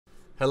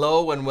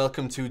Hello and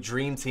welcome to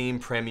Dream Team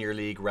Premier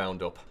League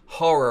Roundup.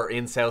 Horror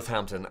in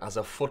Southampton as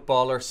a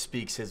footballer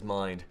speaks his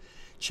mind.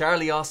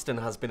 Charlie Austin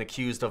has been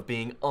accused of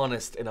being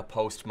honest in a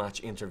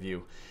post-match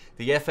interview.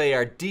 The FA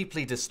are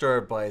deeply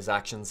disturbed by his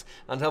actions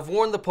and have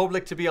warned the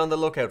public to be on the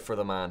lookout for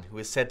the man, who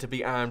is said to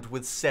be armed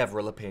with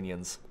several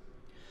opinions.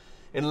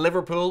 In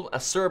Liverpool,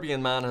 a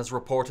Serbian man has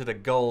reported a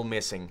goal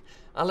missing.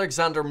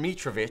 Aleksandar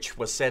Mitrovic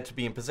was said to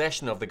be in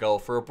possession of the goal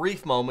for a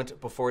brief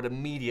moment before it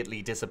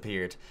immediately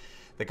disappeared.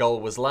 The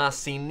goal was last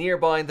seen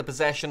nearby in the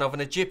possession of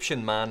an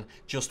Egyptian man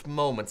just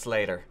moments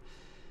later.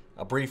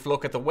 A brief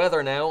look at the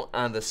weather now,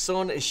 and the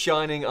sun is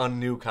shining on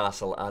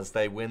Newcastle as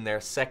they win their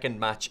second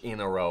match in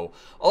a row,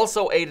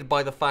 also aided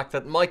by the fact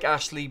that Mike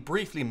Ashley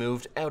briefly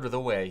moved out of the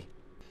way.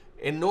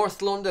 In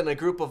North London, a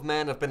group of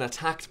men have been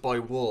attacked by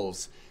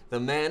wolves. The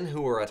men,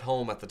 who were at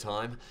home at the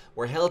time,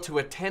 were held to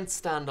a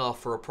tense standoff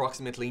for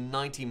approximately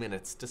 90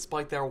 minutes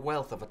despite their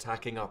wealth of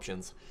attacking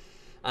options.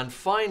 And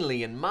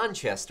finally, in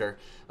Manchester,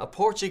 a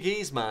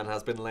Portuguese man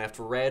has been left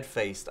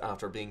red-faced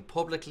after being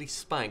publicly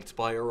spanked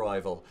by a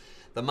rival.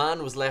 The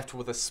man was left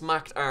with a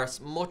smacked arse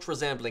much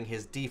resembling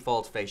his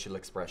default facial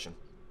expression.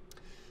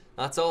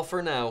 That's all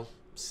for now.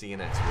 See you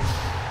next week.